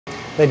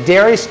The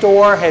dairy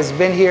store has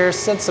been here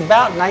since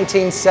about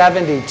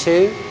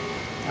 1972.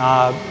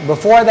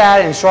 Before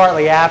that and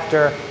shortly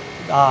after,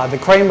 the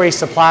creamery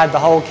supplied the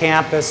whole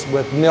campus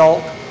with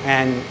milk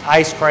and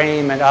ice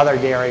cream and other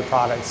dairy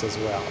products as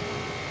well.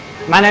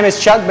 My name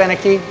is Chuck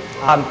Beneke.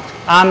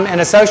 I'm an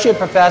associate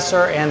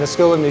professor in the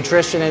School of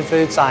Nutrition and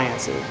Food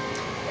Sciences.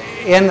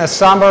 In the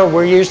summer,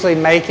 we're usually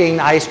making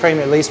ice cream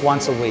at least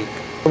once a week.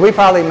 We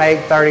probably make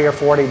 30 or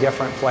 40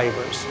 different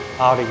flavors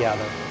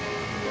altogether.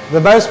 The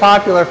most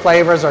popular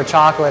flavors are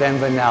chocolate and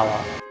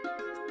vanilla.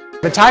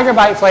 The Tiger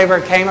Bite flavor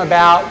came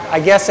about, I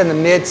guess, in the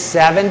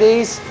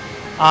mid-70s.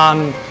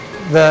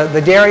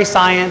 The Dairy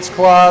Science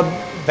Club,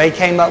 they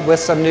came up with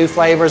some new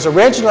flavors.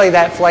 Originally,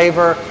 that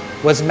flavor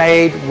was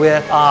made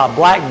with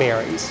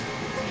blackberries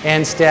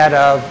instead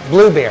of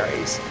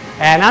blueberries.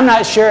 And I'm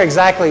not sure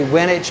exactly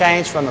when it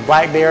changed from the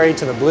blackberry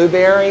to the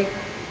blueberry.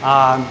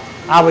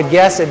 I would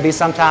guess it'd be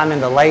sometime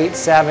in the late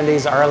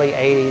 70s, early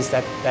 80s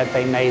that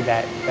they made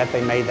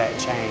that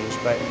change.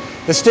 But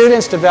the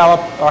students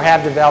developed or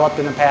have developed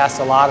in the past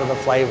a lot of the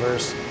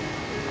flavors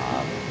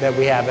that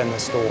we have in the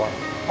store.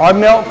 Our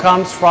milk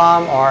comes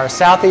from our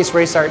Southeast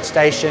Research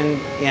Station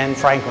in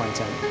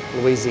Franklinton,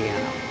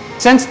 Louisiana.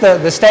 Since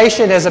the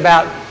station is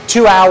about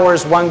 2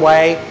 hours one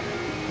way,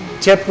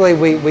 typically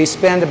we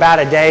spend about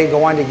a day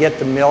going to get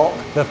the milk.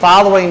 The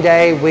following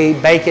day we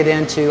bake it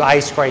into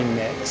ice cream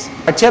mix.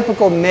 Our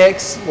typical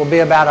mix will be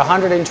about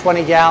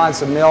 120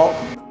 gallons of milk.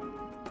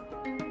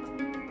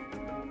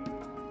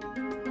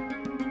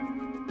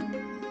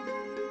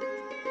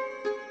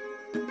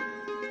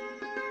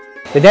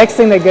 The next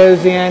thing that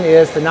goes in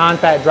is the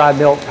non-fat dry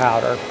milk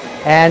powder.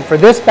 And for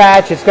this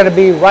batch, it's going to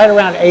be right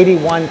around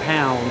 81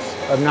 pounds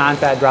of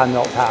non-fat dry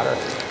milk powder.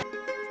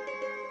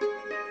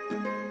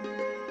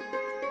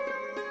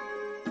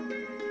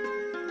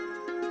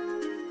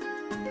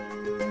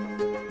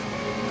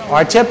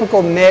 Our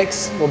typical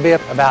mix will be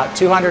about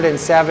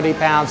 270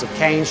 pounds of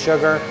cane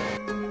sugar.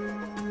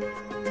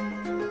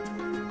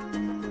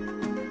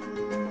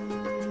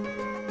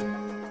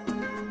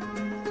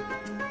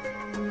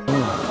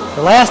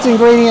 The last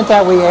ingredient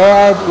that we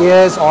add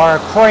is our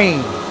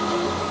cream.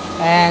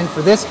 And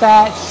for this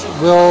batch,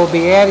 we'll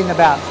be adding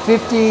about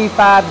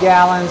 55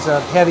 gallons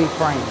of heavy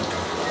cream.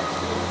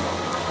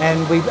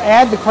 And we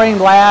add the cream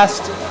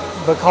last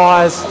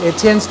because it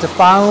tends to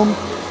foam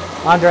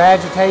under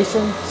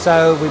agitation,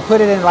 so we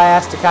put it in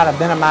last to kind of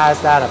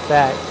minimize that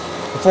effect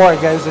before it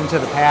goes into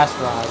the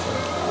pasteurizer.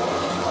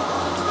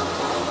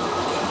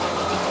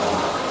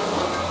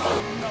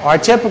 Our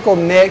typical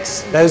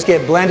mix, those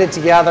get blended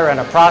together in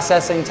a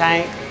processing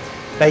tank.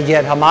 They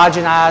get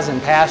homogenized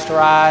and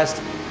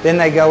pasteurized. Then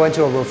they go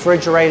into a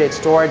refrigerated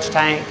storage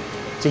tank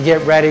to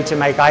get ready to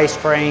make ice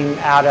cream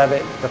out of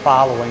it the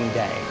following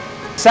day.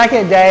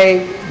 Second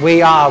day,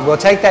 we'll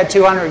take that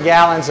 200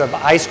 gallons of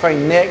ice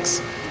cream mix.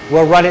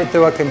 We'll run it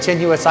through a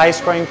continuous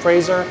ice cream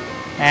freezer,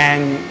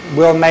 and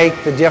we'll make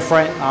the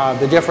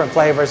different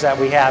flavors that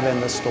we have in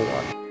the store.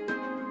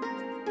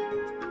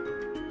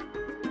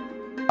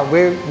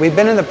 We've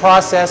been in the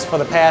process for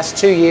the past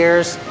 2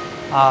 years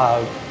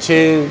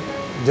to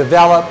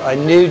develop a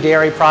new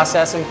dairy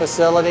processing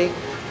facility.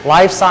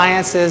 Life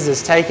Sciences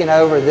is taking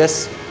over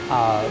this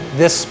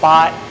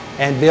spot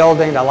and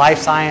building a Life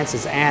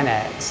Sciences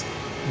annex.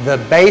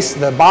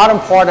 The bottom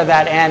part of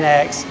that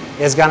annex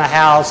is going to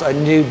house a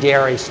new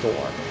dairy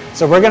store.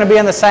 So we're going to be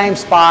in the same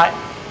spot,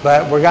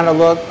 but we're going to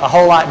look a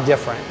whole lot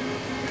different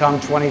come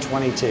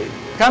 2022.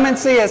 Come and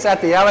see us at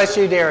the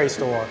LSU Dairy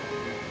Store.